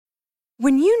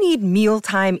When you need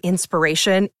mealtime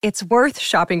inspiration, it's worth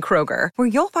shopping Kroger, where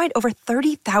you'll find over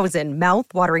 30,000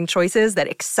 mouth-watering choices that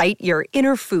excite your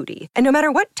inner foodie. And no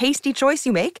matter what tasty choice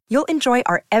you make, you'll enjoy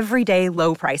our everyday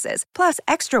low prices, plus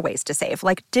extra ways to save,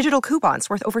 like digital coupons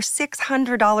worth over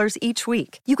 $600 each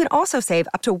week. You can also save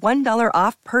up to $1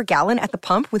 off per gallon at the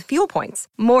pump with fuel points.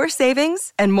 More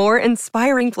savings and more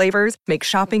inspiring flavors make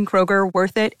shopping Kroger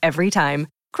worth it every time.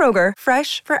 Kroger,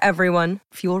 fresh for everyone.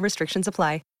 Fuel restrictions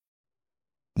apply.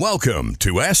 Welcome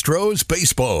to Astros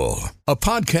Baseball, a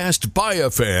podcast by a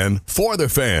fan for the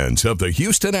fans of the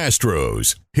Houston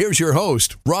Astros. Here's your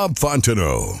host, Rob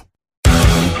Fontenot.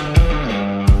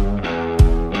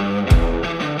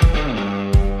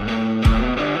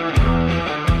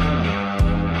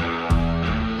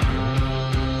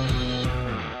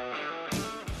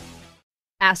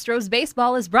 Astros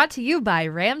Baseball is brought to you by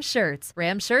Ram Shirts.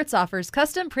 Ram Shirts offers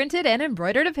custom printed and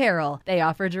embroidered apparel. They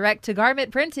offer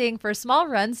direct-to-garment printing for small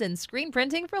runs and screen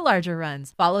printing for larger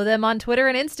runs. Follow them on Twitter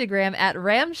and Instagram at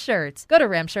Ram Shirts. Go to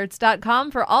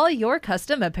ramshirts.com for all your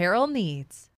custom apparel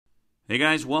needs. Hey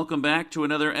guys, welcome back to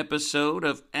another episode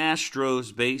of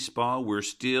Astros Baseball. We're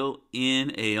still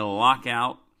in a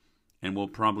lockout, and we'll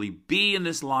probably be in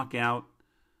this lockout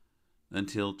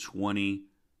until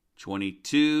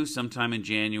 2022, sometime in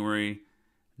January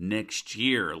next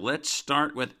year. Let's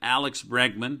start with Alex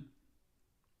Bregman.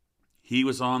 He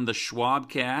was on the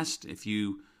Schwabcast. If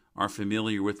you are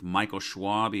familiar with Michael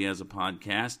Schwab, he has a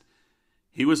podcast.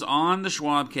 He was on the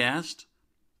Schwabcast,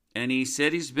 and he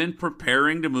said he's been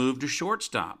preparing to move to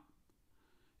shortstop.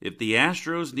 If the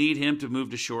Astros need him to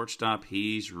move to shortstop,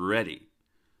 he's ready.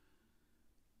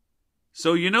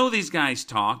 So you know these guys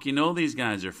talk. You know these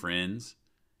guys are friends.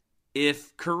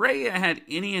 If Correa had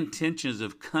any intentions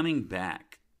of coming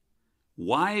back,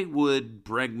 why would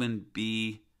Bregman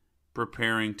be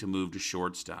preparing to move to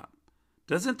shortstop?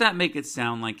 Doesn't that make it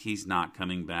sound like he's not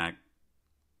coming back?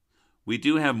 We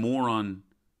do have more on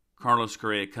Carlos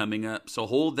Correa coming up, so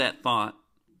hold that thought.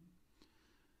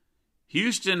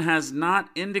 Houston has not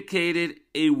indicated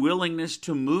a willingness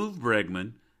to move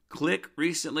Bregman. Click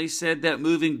recently said that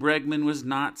moving Bregman was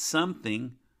not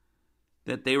something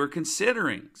that they were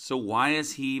considering. So why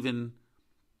is he even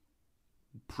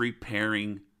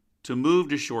preparing to move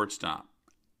to shortstop?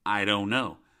 I don't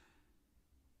know.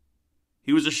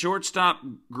 He was a shortstop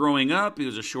growing up. He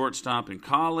was a shortstop in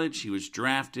college. He was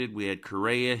drafted. We had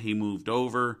Correa. He moved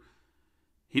over.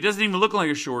 He doesn't even look like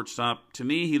a shortstop. To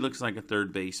me, he looks like a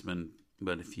third baseman.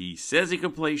 But if he says he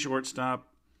can play shortstop,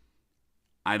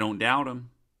 I don't doubt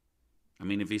him. I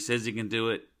mean, if he says he can do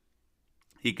it,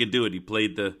 he can do it. He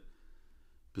played the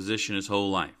position his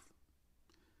whole life.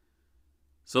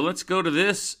 So let's go to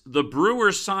this. The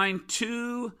Brewers signed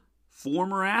 2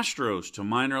 former Astros to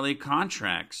minor league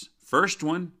contracts. First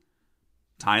one,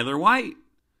 Tyler White.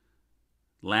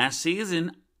 Last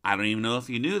season, I don't even know if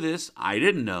you knew this. I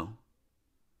didn't know.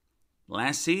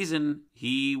 Last season,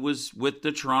 he was with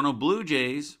the Toronto Blue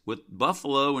Jays, with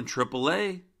Buffalo in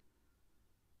AAA.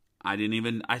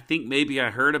 I think maybe I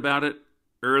heard about it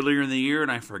earlier in the year and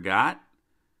I forgot.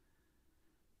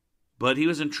 But he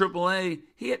was in AAA.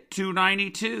 He hit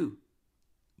 .292.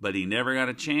 But he never got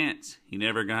a chance. He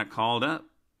never got called up.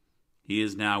 He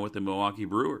is now with the Milwaukee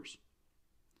Brewers.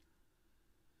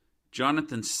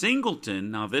 Jonathan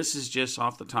Singleton. Now this is just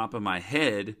off the top of my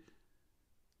head.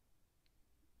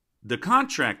 The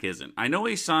contract isn't. I know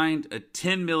he signed a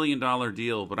 $10 million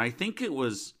deal, but I think it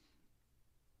was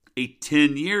a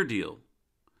 10-year deal.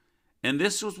 And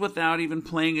this was without even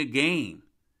playing a game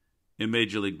in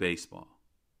Major League Baseball.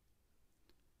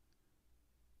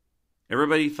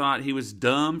 Everybody thought he was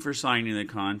dumb for signing the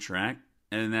contract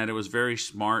and that it was very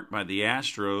smart by the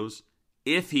Astros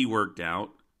if he worked out,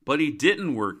 but he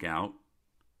didn't work out.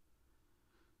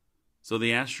 So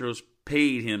the Astros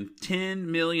paid him $10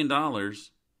 million.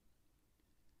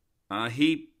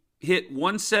 He hit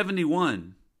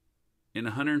 .171 in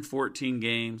 114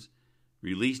 games,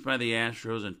 released by the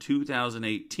Astros in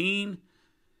 2018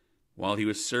 while he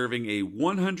was serving a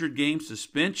 100-game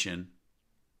suspension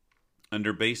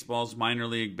under baseball's minor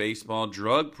league baseball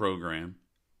drug program.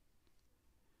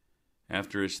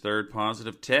 After his third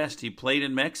positive test, he played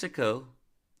in Mexico.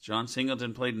 John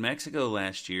Singleton played in Mexico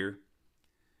last year.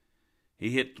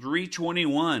 He hit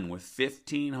 .321 with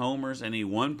 15 homers and a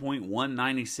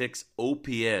 1.196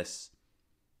 OPS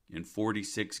in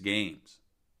 46 games.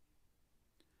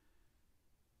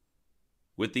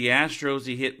 With the Astros,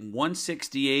 he hit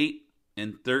 .168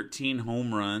 and 13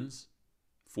 home runs,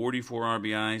 44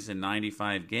 RBIs in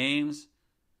 95 games.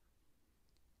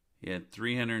 He had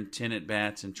 310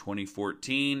 at-bats in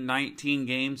 2014, 19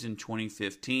 games in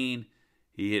 2015.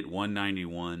 He hit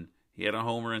 .191. He He had a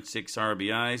homer and 6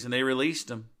 RBIs, and they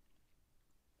released him.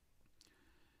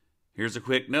 Here's a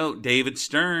quick note. David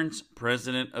Stearns,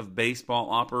 president of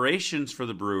baseball operations for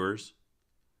the Brewers,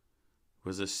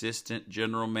 was assistant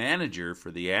general manager for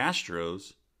the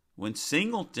Astros when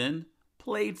Singleton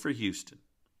played for Houston.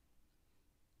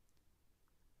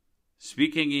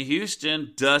 Speaking of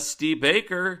Houston, Dusty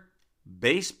Baker,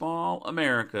 Baseball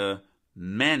America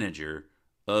Manager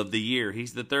of the Year.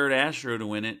 He's the third Astro to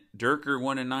win it. Durker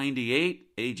won in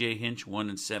 98. A.J. Hinch won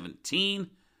in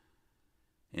 17.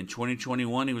 In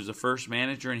 2021, he was the first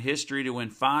manager in history to win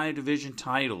 5 division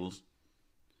titles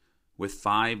with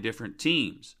 5 different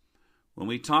teams. When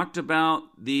we talked about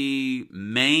the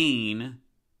main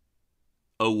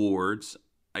awards,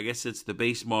 I guess it's the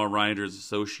Baseball Writers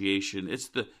Association. It's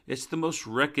the most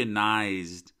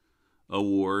recognized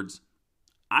awards.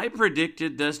 I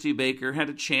predicted Dusty Baker had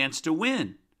a chance to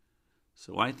win.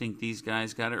 So I think these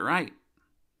guys got it right.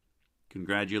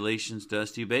 Congratulations,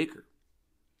 Dusty Baker.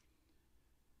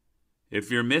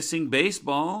 If you're missing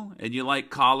baseball and you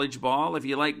like college ball, if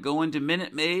you like going to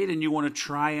Minute Maid and you want to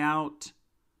try out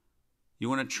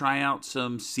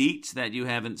some seats that you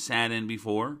haven't sat in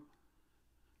before,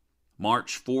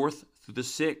 March 4th through the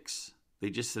 6th,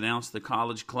 they just announced the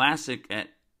College Classic at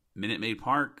Minute Maid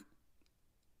Park.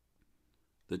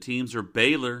 The teams are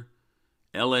Baylor,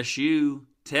 LSU,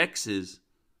 Texas,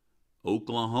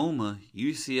 Oklahoma,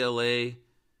 UCLA,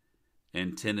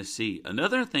 and Tennessee.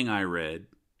 Another thing I read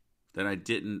that I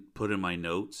didn't put in my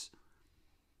notes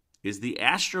is the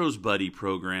Astros Buddy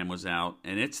program was out,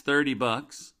 and it's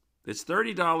 $30. It's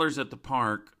 $30 at the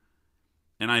park,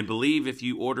 and I believe if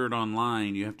you order it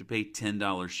online, you have to pay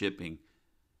 $10 shipping.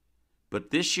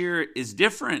 But this year is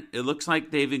different. It looks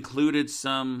like they've included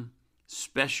some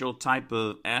special type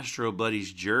of Astro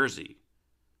Buddies jersey.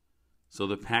 So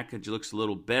the package looks a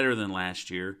little better than last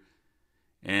year.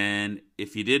 And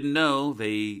if you didn't know,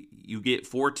 you get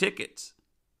 4 tickets.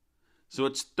 So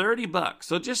it's $30.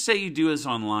 So just say you do this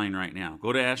online right now.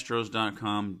 Go to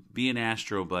Astros.com, be an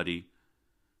Astro Buddy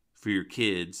for your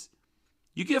kids.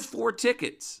 You get 4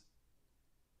 tickets.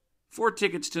 4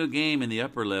 tickets to a game in the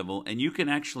upper level, and you can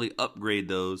actually upgrade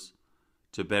those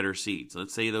to better seats.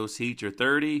 Let's say those seats are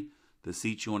 30. The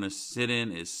seat you want to sit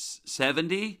in is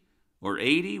 70 or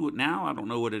 80 now. I don't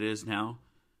know what it is now.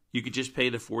 You could just pay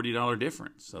the $40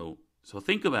 difference. So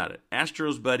think about it.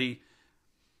 Astros Buddy.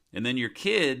 And then your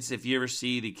kids, if you ever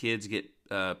see the kids get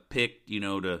picked,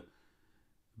 to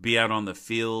be out on the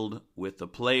field with the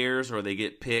players, or they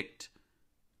get picked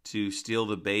to steal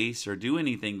the base or do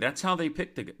anything, that's how they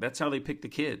pick the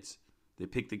kids. They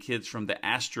pick the kids from the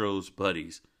Astros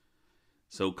Buddies.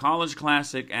 So College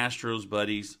Classic Astros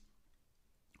Buddies,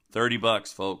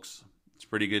 $30, folks. It's a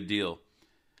pretty good deal.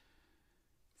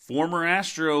 Former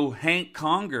Astro Hank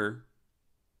Conger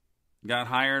got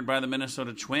hired by the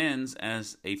Minnesota Twins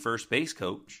as a first base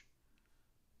coach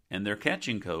and their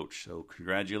catching coach. So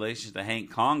congratulations to Hank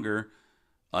Conger,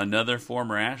 another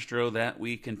former Astro that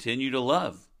we continue to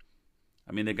love.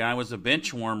 I mean, the guy was a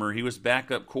bench warmer. He was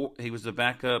a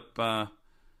backup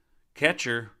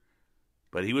catcher,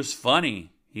 but he was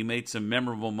funny. He made some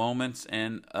memorable moments,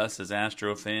 and us as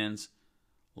Astro fans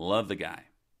love the guy.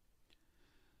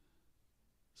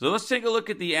 So let's take a look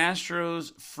at the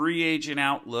Astros free agent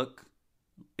outlook.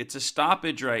 It's a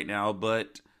stoppage right now,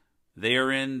 but they are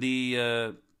in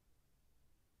the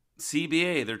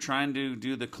CBA. They're trying to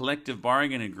do the collective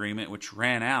bargaining agreement, which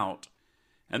ran out.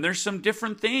 And there's some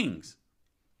different things.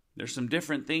 There's some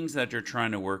different things that they're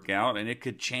trying to work out, and it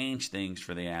could change things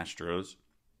for the Astros.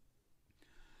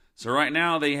 So right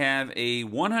now they have a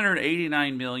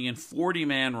 $189 million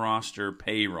 40-man roster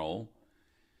payroll,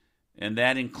 and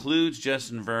that includes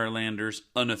Justin Verlander's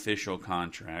unofficial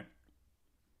contract.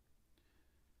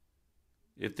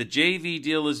 If the JV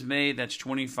deal is made, that's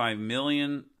 $25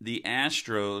 million. The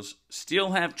Astros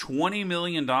still have $20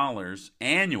 million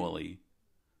annually,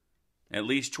 at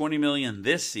least $20 million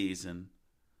this season.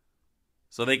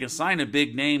 So they can sign a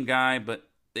big name guy, but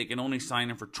they can only sign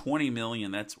him for $20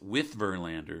 million. That's with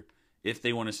Verlander, if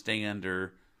they want to stay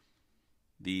under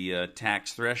the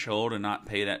tax threshold and not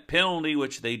pay that penalty,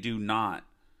 which they do not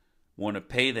want to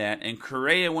pay that. And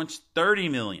Correa wants $30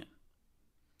 million.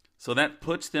 So that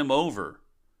puts them over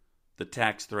the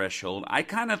tax threshold. I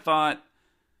kind of thought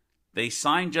they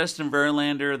signed Justin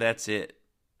Verlander, that's it.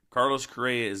 Carlos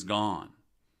Correa is gone.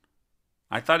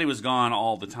 I thought he was gone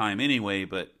all the time anyway,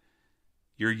 but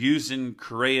you're using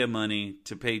Correa money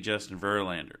to pay Justin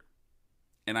Verlander.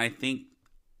 And I think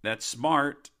that's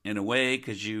smart in a way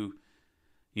because you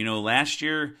know, last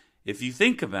year, if you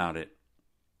think about it,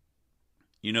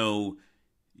 you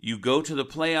You go to the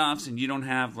playoffs and you don't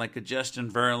have like a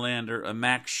Justin Verlander, a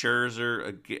Max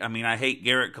Scherzer. I hate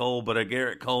Garrett Cole, but a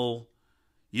Garrett Cole.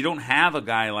 You don't have a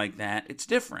guy like that. It's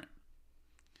different.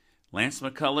 Lance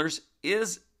McCullers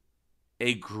is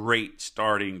a great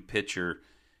starting pitcher,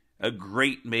 a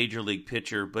great major league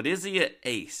pitcher, but is he an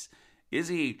ace? Is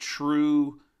he a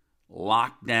true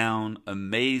lockdown,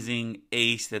 amazing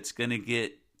ace that's going to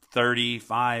get $35,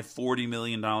 $40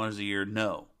 million a year?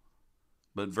 No.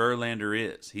 But Verlander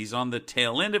is. He's on the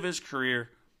tail end of his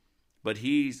career, but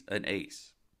he's an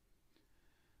ace.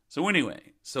 So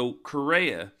anyway,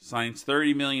 Correa signs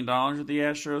 $30 million with the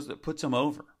Astros. That puts him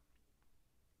over.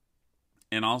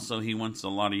 And also he wants a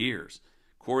lot of years.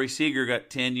 Corey Seager got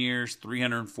 10 years,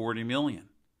 $340 million.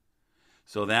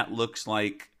 So that looks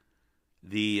like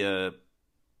the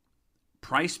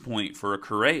price point for a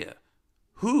Correa,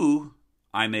 who,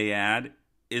 I may add,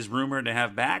 is rumored to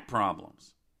have back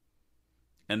problems.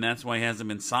 And that's why he hasn't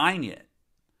been signed yet.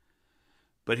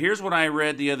 But here's what I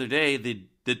read the other day.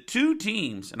 The two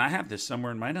teams, and I have this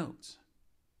somewhere in my notes.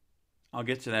 I'll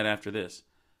get to that after this.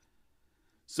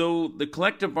 So the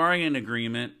collective bargaining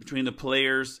agreement between the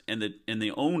players and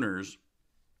the owners,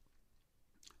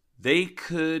 they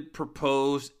could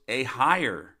propose a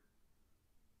higher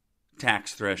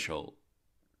tax threshold.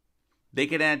 They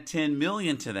could add $10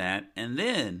 million to that, and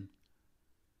then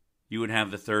you would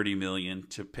have the $30 million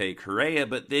to pay Correa,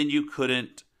 but then you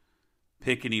couldn't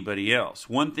pick anybody else.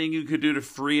 One thing you could do to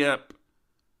free up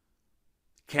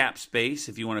cap space,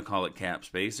 if you want to call it cap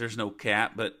space, there's no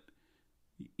cap, but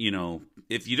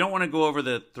if you don't want to go over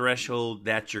the threshold,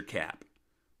 that's your cap.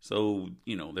 So,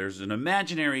 there's an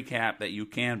imaginary cap that you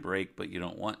can break, but you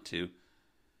don't want to.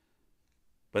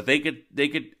 But they could,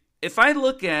 if I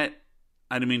look at,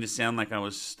 I didn't mean to sound like I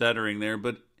was stuttering there,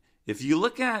 but if you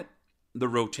look at the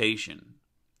rotation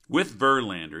with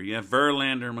Verlander, you have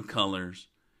Verlander, McCullers,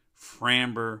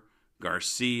 Framber,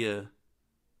 Garcia,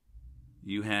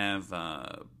 you have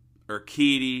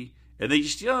Urquidy, and then you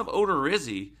still have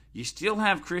Odorizzi, you still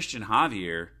have Christian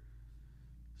Javier.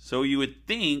 So you would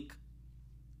think,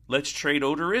 let's trade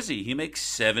Odorizzi. He makes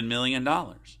 $7 million.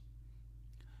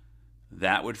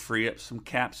 That would free up some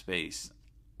cap space.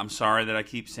 I'm sorry that I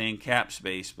keep saying cap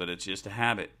space, but it's just a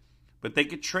habit. But they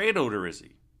could trade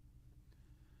Odorizzi.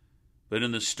 But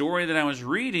in the story that I was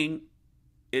reading,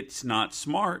 it's not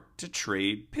smart to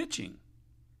trade pitching.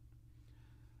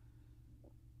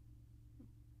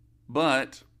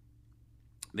 But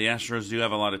the Astros do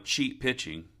have a lot of cheap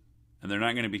pitching, and they're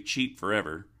not going to be cheap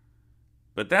forever.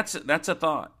 But that's a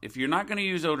thought. If you're not going to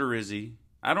use Odorizzi,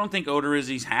 I don't think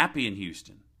Odorizzi's happy in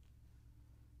Houston.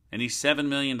 And he's $7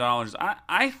 million.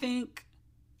 I think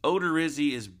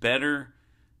Odorizzi is better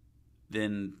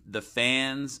than the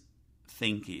fans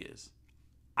think he is.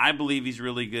 I believe he's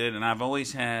really good, and I've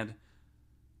always had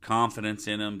confidence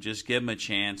in him. Just give him a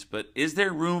chance. But is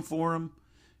there room for him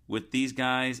with these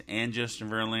guys and Justin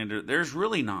Verlander? There's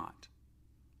really not.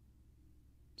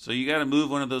 So you got to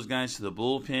move one of those guys to the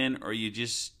bullpen, or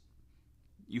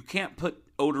you can't put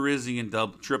Odorizzi in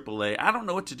AAA. I don't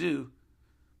know what to do,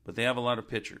 but they have a lot of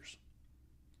pitchers.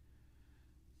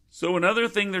 So another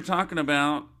thing they're talking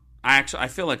about, I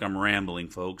feel like I'm rambling,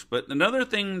 folks, but another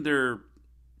thing they're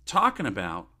talking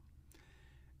about,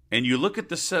 and you look at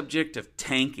the subject of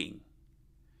tanking,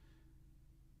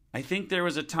 I think there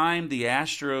was a time the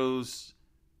Astros,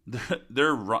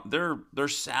 their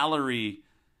salary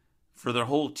for their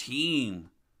whole team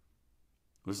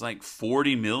was like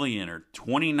 $40 million or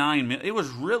 $29 million. It was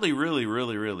really, really,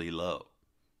 really, really low.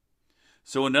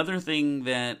 So another thing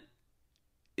that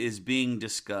is being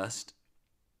discussed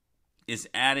is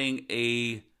adding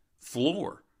a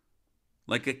floor,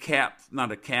 like a cap,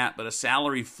 not a cap, but a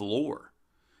salary floor,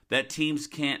 that teams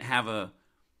can't have a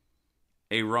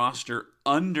roster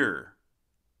under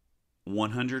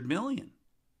 $100 million.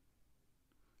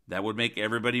 That would make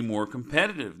everybody more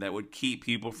competitive. That would keep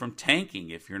people from tanking.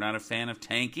 If you're not a fan of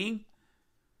tanking,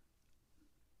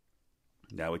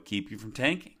 that would keep you from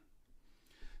tanking.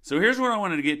 So here's what I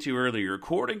wanted to get to earlier.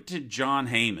 According to John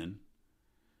Heyman,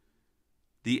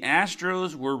 the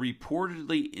Astros were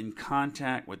reportedly in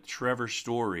contact with Trevor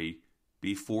Story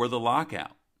before the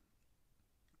lockout.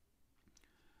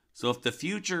 So if the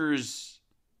future is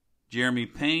Jeremy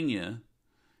Pena,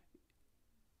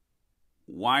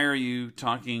 why are you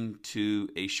talking to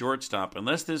a shortstop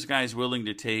unless this guy's willing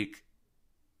to take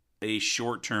a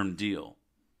short-term deal?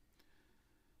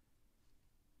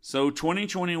 So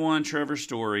 2021 Trevor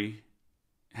Story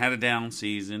had a down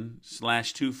season,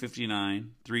 /259,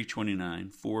 329,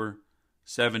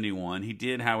 471. He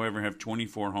did, however, have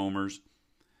 24 homers,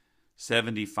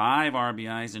 75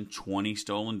 RBIs, and 20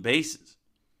 stolen bases.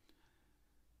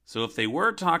 So if they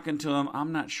were talking to him,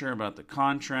 I'm not sure about the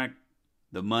contract,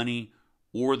 the money,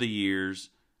 or the years.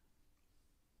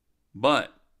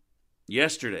 But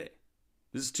yesterday,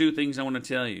 this is two things I want to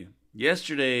tell you.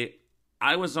 Yesterday,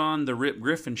 I was on the Rip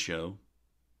Griffin show,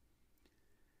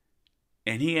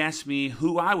 and he asked me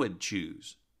who I would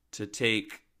choose to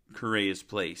take Correa's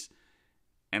place.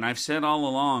 And I've said all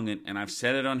along, and I've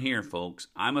said it on here, folks,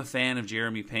 I'm a fan of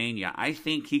Jeremy Pena. I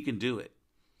think he can do it.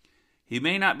 He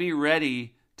may not be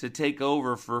ready to take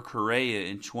over for Correa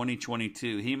in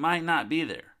 2022. He might not be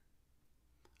there.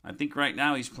 I think right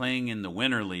now he's playing in the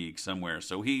Winter League somewhere,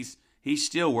 so he's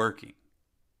still working.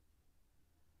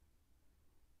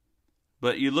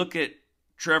 But you look at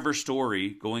Trevor Story,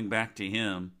 going back to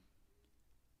him,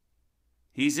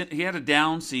 he had a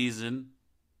down season.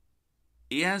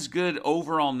 He has good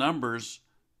overall numbers,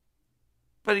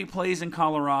 but he plays in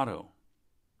Colorado.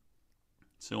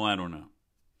 So I don't know.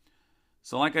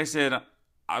 So like I said,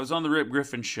 I was on the Rip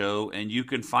Griffin show, and you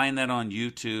can find that on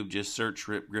YouTube. Just search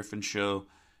Rip Griffin show.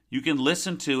 You can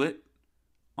listen to it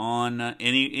on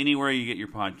anywhere you get your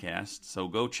podcast. So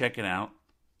go check it out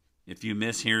if you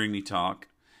miss hearing me talk.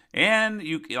 And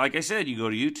you, like I said, you go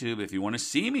to YouTube if you want to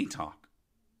see me talk.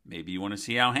 Maybe you want to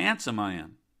see how handsome I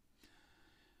am.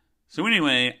 So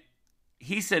anyway,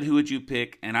 he said, who would you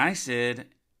pick? And I said,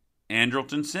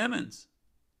 Andrelton Simmons.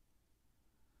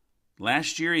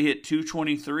 Last year he hit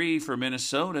 .223 for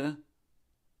Minnesota,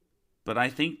 but I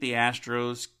think the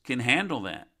Astros can handle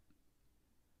that.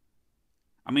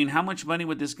 I mean, how much money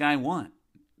would this guy want?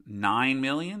 $9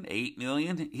 million? $8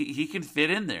 million? He can fit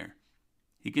in there.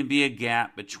 He can be a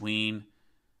gap between,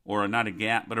 or not a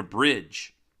gap, but a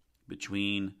bridge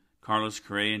between Carlos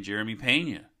Correa and Jeremy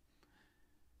Pena.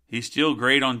 He's still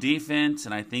great on defense,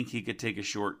 and I think he could take a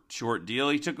short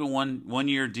deal. He took a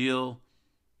one-year deal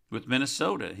with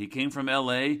Minnesota. He came from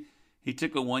L.A. He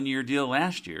took a one-year deal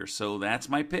last year, so that's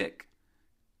my pick.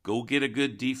 Go get a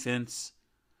good defense,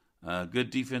 good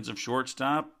defensive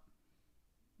shortstop.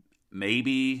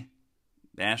 Maybe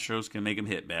the Astros can make him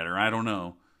hit better. I don't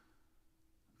know.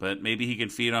 But maybe he can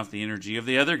feed off the energy of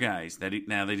the other guys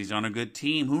now that he's on a good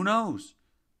team. Who knows?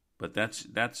 But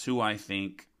that's who I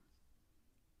think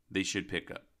they should pick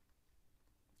up.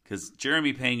 Because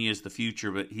Jeremy Pena is the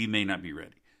future, but he may not be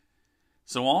ready.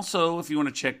 So also, if you want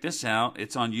to check this out,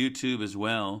 it's on YouTube as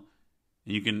well.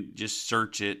 And you can just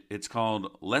search it. It's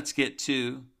called Let's Get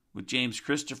To with James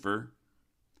Christopher.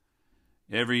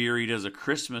 Every year he does a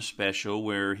Christmas special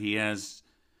where he has,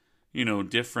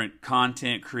 different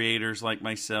content creators like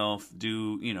myself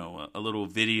do, a little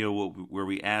video where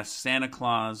we ask Santa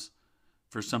Claus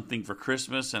for something for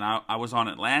Christmas. And I was on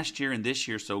it last year and this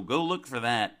year, so go look for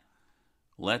that.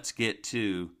 Let's Get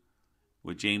To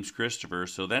with James Christopher.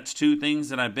 So that's two things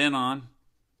that I've been on.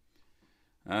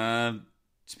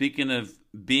 Speaking of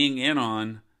being in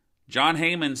on, John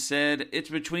Heyman said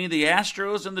it's between the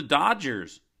Astros and the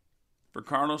Dodgers for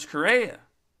Carlos Correa.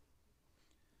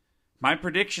 My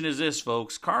prediction is this,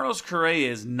 folks. Carlos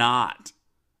Correa is not,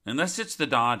 unless it's the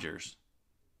Dodgers.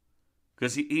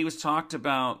 Because he was talked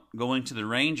about going to the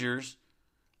Rangers.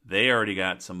 They already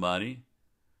got somebody.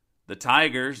 The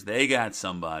Tigers, they got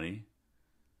somebody.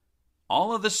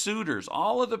 All of the suitors,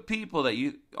 all of the people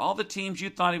all the teams you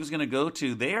thought he was going to go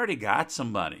to, they already got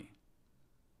somebody.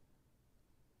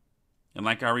 And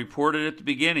like I reported at the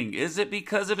beginning, is it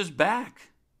because of his back?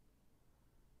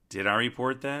 Did I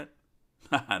report that?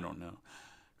 I don't know.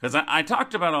 Because I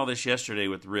talked about all this yesterday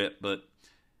with Rip, but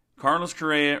Carlos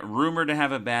Correa, rumored to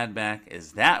have a bad back.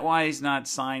 Is that why he's not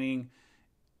signing?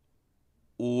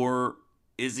 Or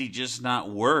is he just not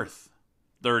worth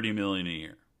 $30 million a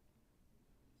year?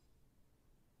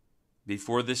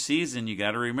 Before this season, you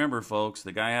got to remember, folks,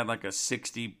 the guy had like a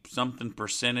 60-something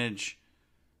percentage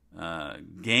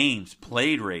games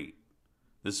played rate.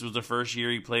 This was the first year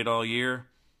he played all year.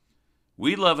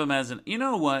 We love him as you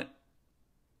know what?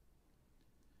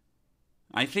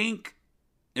 I think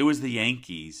it was the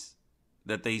Yankees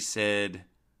that they said,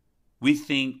 we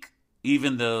think,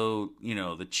 even though,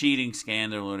 the cheating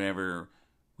scandal or whatever,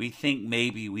 we think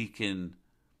maybe we can,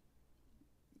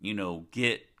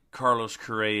 get Carlos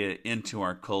Correa into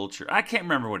our culture. I can't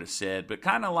remember what it said, but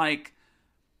kind of like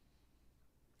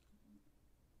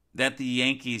that the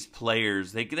Yankees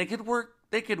players, they could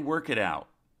work it out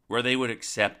where they would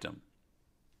accept him.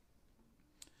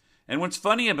 And what's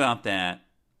funny about that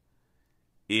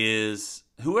is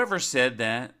whoever said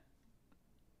that,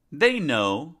 they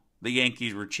know the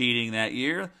Yankees were cheating that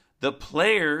year. The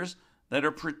players that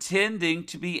are pretending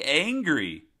to be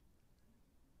angry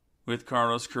with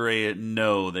Carlos Correa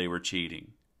know they were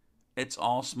cheating. It's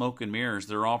all smoke and mirrors.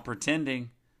 They're all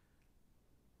pretending.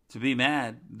 to be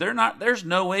mad. They're not. There's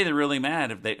no way they're really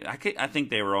mad. I think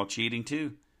they were all cheating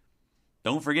too.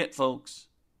 Don't forget, folks,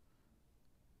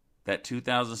 that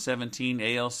 2017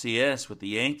 ALCS with the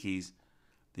Yankees.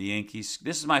 The Yankees.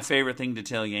 This is my favorite thing to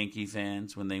tell Yankee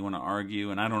fans when they want to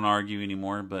argue, and I don't argue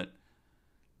anymore. But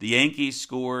the Yankees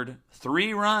scored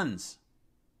 3 runs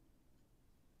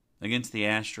against the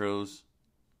Astros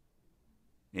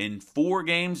in 4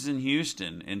 games in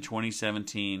Houston in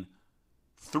 2017.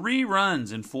 3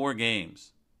 runs in 4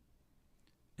 games.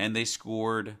 And they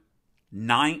scored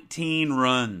 19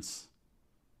 runs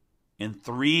in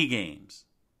 3 games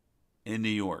in New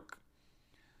York.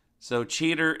 So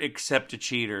cheater, accept a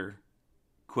cheater.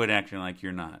 Quit acting like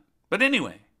you're not. But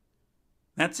anyway,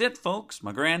 that's it, folks.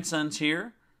 My grandson's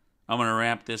here. I'm going to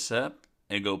wrap this up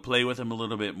and go play with him a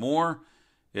little bit more.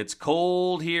 It's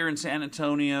cold here in San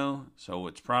Antonio, so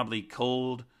it's probably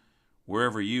cold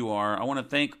wherever you are. I want to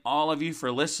thank all of you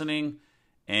for listening,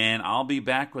 and I'll be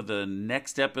back with the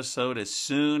next episode as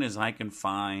soon as I can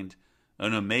find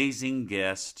an amazing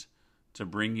guest to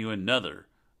bring you another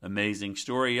amazing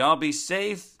story. Y'all be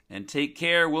safe and take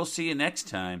care. We'll see you next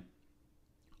time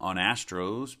on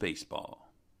Astros Baseball.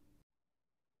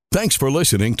 Thanks for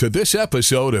listening to this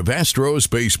episode of Astros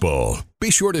Baseball.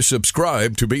 Be sure to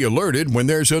subscribe to be alerted when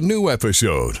there's a new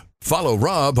episode. Follow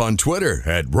Rob on Twitter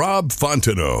at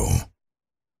RobFontenot.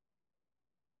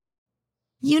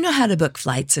 You know how to book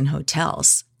flights and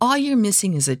hotels. All you're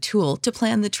missing is a tool to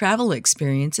plan the travel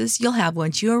experiences you'll have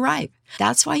once you arrive.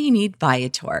 That's why you need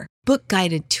Viator. Book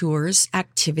guided tours,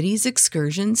 activities,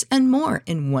 excursions, and more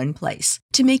in one place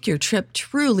to make your trip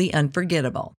truly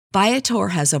unforgettable. Viator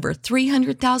has over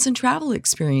 300,000 travel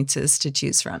experiences to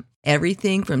choose from.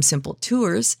 Everything from simple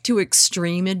tours to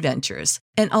extreme adventures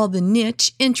and all the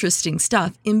niche, interesting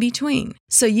stuff in between.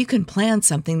 So you can plan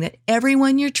something that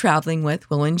everyone you're traveling with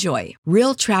will enjoy.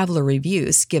 Real traveler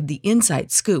reviews give the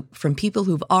inside scoop from people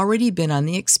who've already been on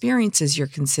the experiences you're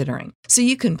considering. So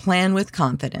you can plan with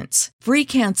confidence. Free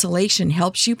cancellation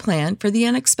helps you plan for the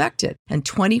unexpected. And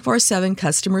 24/7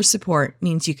 customer support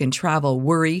means you can travel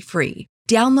worry-free.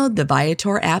 Download the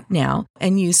Viator app now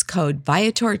and use code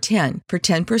Viator10 for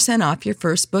 10% off your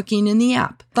first booking in the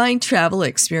app. Find travel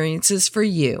experiences for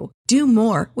you. Do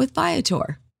more with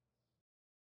Viator.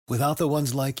 Without the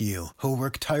ones like you, who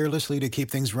work tirelessly to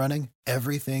keep things running,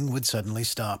 everything would suddenly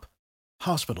stop.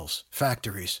 Hospitals,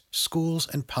 factories, schools,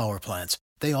 and power plants,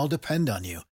 they all depend on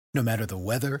you. No matter the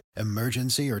weather,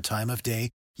 emergency, or time of day,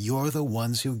 you're the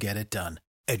ones who get it done.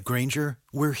 At Grainger,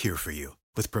 we're here for you.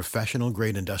 With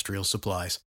professional-grade industrial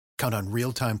supplies, count on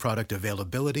real-time product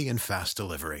availability and fast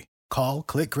delivery. Call,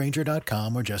 click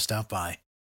Grainger.com, or just stop by.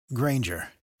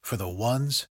 Grainger, for the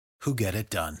ones who get it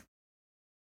done.